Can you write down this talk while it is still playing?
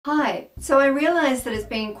Hi, so I realised that it's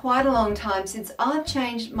been quite a long time since I've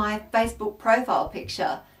changed my Facebook profile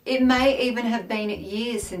picture. It may even have been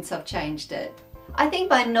years since I've changed it. I think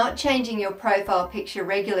by not changing your profile picture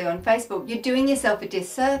regularly on Facebook, you're doing yourself a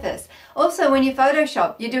disservice. Also, when you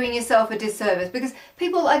Photoshop, you're doing yourself a disservice because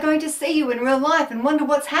people are going to see you in real life and wonder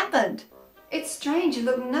what's happened. It's strange, you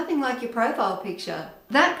look nothing like your profile picture.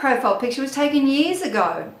 That profile picture was taken years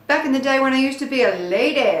ago, back in the day when I used to be a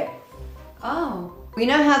lady. Oh, you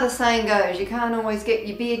know how the saying goes, you can't always get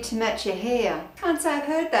your beard to match your hair. Can't say I've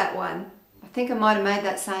heard that one. I think I might have made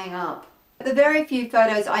that saying up. The very few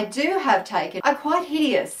photos I do have taken are quite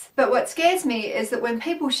hideous. But what scares me is that when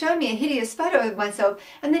people show me a hideous photo of myself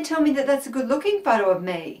and then tell me that that's a good looking photo of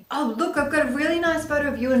me. Oh look, I've got a really nice photo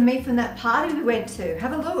of you and me from that party we went to.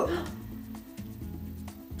 Have a look.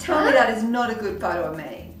 Tell me that is not a good photo of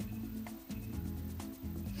me.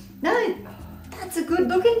 No, that's a good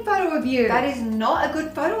looking photo of you. That is not a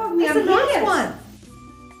good photo of me. It's a nice one.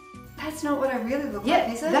 That's not what I really look like,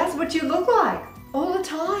 is it? That's what you look like all the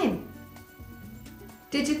time.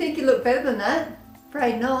 Did you think you looked better than that?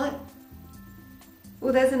 Afraid not.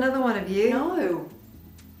 Well, there's another one of you. No.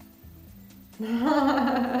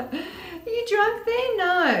 Are you drunk then?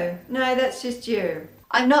 No. No, that's just you.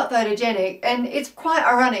 I'm not photogenic, and it's quite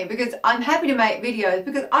ironic because I'm happy to make videos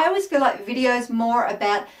because I always feel like videos more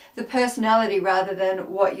about the personality rather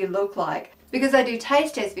than what you look like. Because I do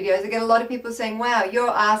taste test videos, I get a lot of people saying, wow, your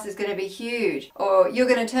ass is going to be huge, or you're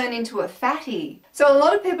going to turn into a fatty. So a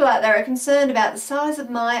lot of people out there are concerned about the size of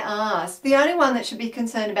my ass. The only one that should be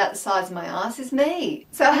concerned about the size of my ass is me.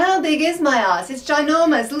 So how big is my ass? It's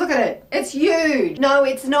ginormous, look at it. It's huge. No,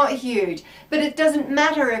 it's not huge. But it doesn't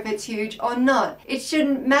matter if it's huge or not. It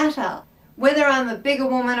shouldn't matter. Whether I'm a bigger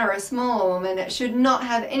woman or a smaller woman, it should not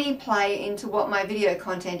have any play into what my video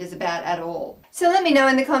content is about at all. So let me know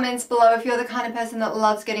in the comments below if you're the kind of person that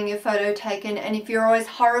loves getting your photo taken and if you're always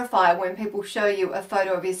horrified when people show you a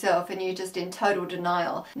photo of yourself and you're just in total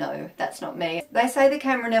denial. No, that's not me. They say the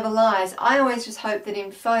camera never lies. I always just hope that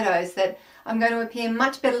in photos that I'm going to appear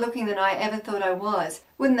much better looking than I ever thought I was.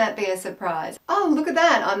 Wouldn't that be a surprise? Oh, look at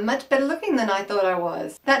that, I'm much better looking than I thought I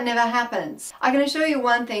was. That never happens. I can assure you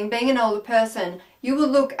one thing, being an older person, you will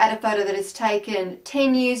look at a photo that is taken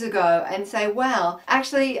 10 years ago and say, wow,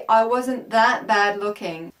 actually I wasn't that bad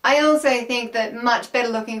looking. I also think that much better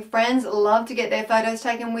looking friends love to get their photos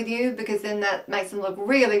taken with you because then that makes them look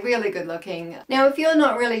really, really good looking. Now if you're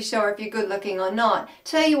not really sure if you're good looking or not,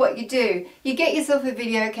 tell you what you do. You get yourself a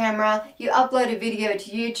video camera, you upload a video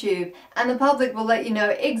to YouTube, and the public will let you know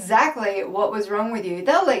exactly what was wrong with you.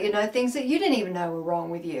 They'll let you know things that you didn't even know were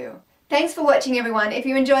wrong with you. Thanks for watching everyone. If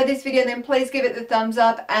you enjoyed this video then please give it the thumbs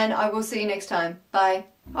up and I will see you next time. Bye.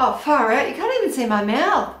 Oh, far out. You can't even see my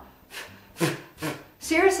mouth.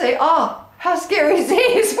 Seriously? Oh, how scary is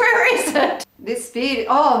this? Where is it? This beard,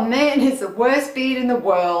 oh man, it's the worst beard in the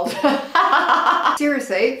world.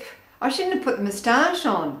 Seriously, I shouldn't have put the moustache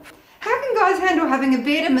on. How can guys handle having a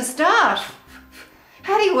beard and moustache?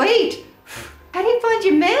 How do you eat? How do you find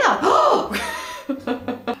your mouth?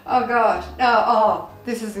 Oh gosh, oh,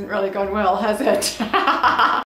 this hasn't really gone well, has it?